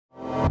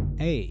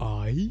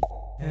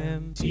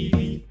AIMTV.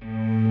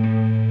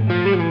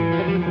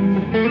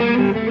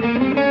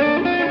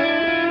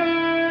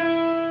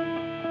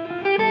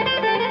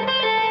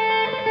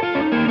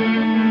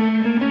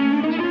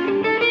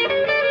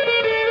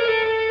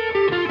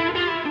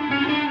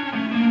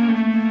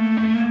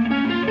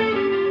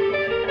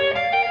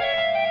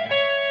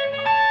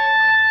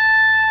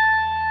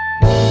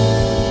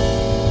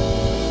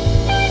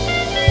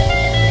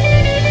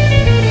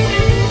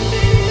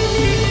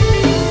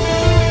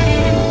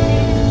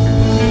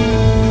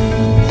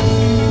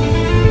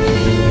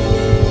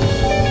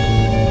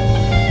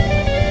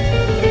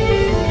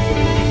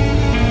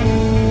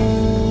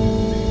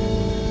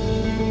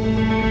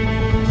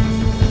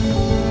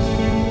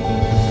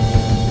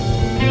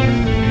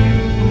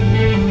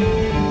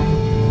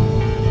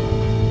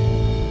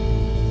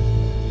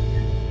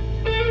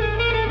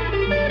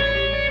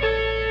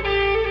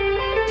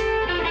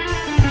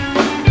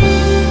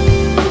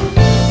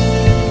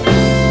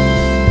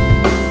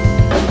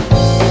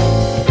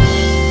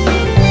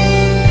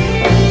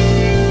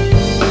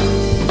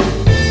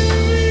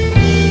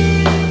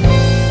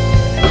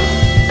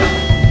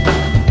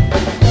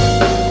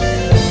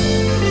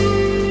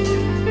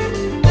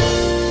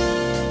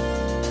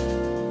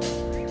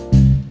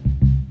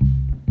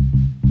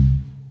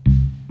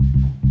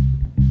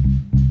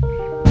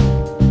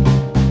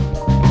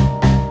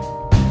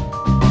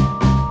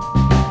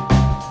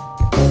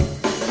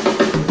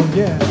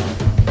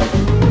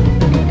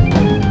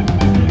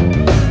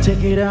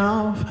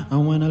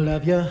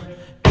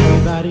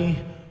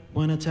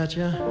 Touch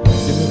ya,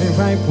 you're moving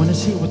right, wanna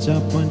see what's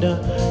up under.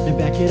 Then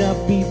back it up,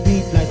 beat,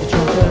 beat like the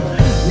joker.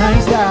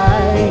 Nice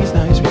eyes,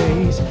 nice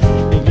ways,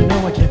 and you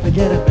know I can't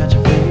forget about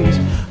your face.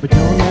 But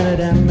don't let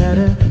that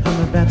matter,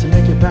 I'm about to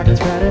make your pockets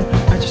fatter.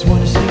 I just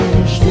wanna see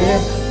you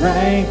strip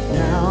right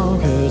now,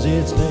 cause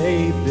it's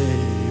late,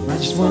 babe. I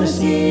just wanna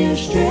see you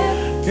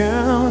strip,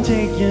 girl,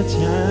 take your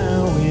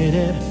time with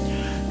it.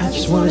 I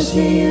just wanna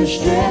see you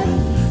strip,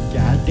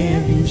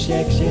 goddamn you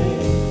sexy,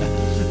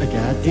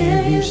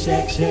 goddamn you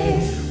sexy.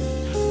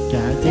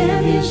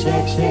 Goddamn you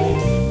sexy,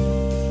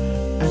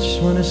 I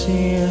just wanna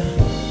see you.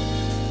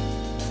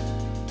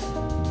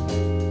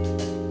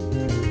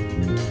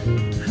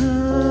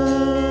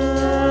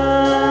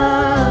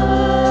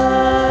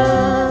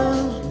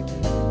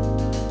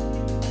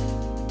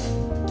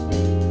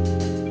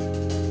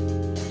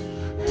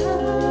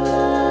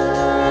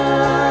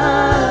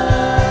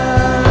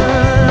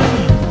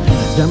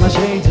 Got my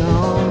shades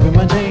on, with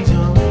my J's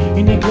on,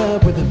 in the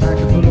club with a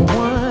pocket full of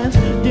wines.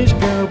 This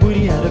girl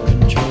booty out of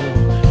control.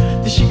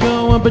 She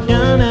go up and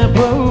down that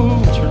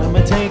road, trying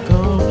to take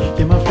on,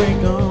 get my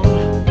freak on.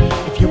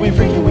 If you ain't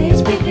freaking, we ain't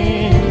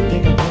speaking.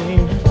 Think I'm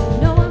playing?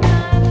 No, I'm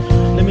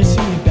not. Let me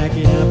see you back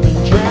it up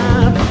and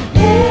drive.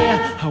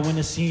 Yeah, I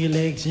wanna see your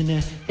legs in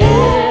the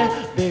air.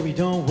 Baby,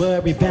 don't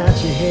worry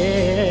about your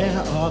hair.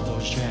 All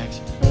those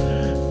tracks,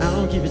 I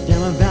don't give a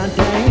damn about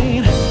that.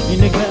 In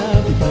the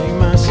club, they play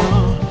my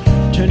song.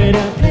 Turn it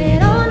up, play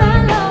it all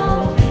night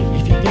long.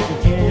 If you think you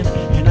can,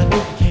 and I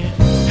think you can.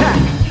 Ha!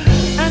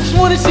 I just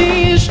wanna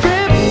see you straight.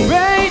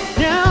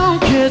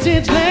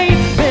 It's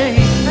late, babe.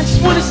 I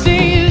just wanna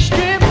see you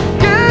strip.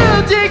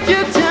 Girl, take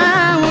your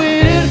time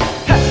with it.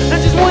 I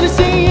just wanna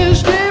see you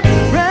strip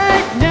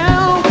right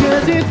now,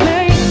 cause it's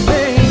late,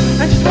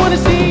 babe. I just wanna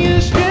see you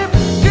strip.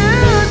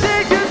 Girl,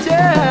 take your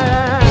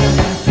time.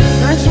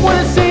 I just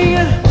wanna see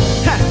you.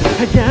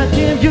 I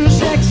goddamn you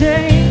sexy.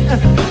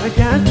 I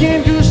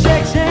goddamn you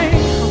sexy.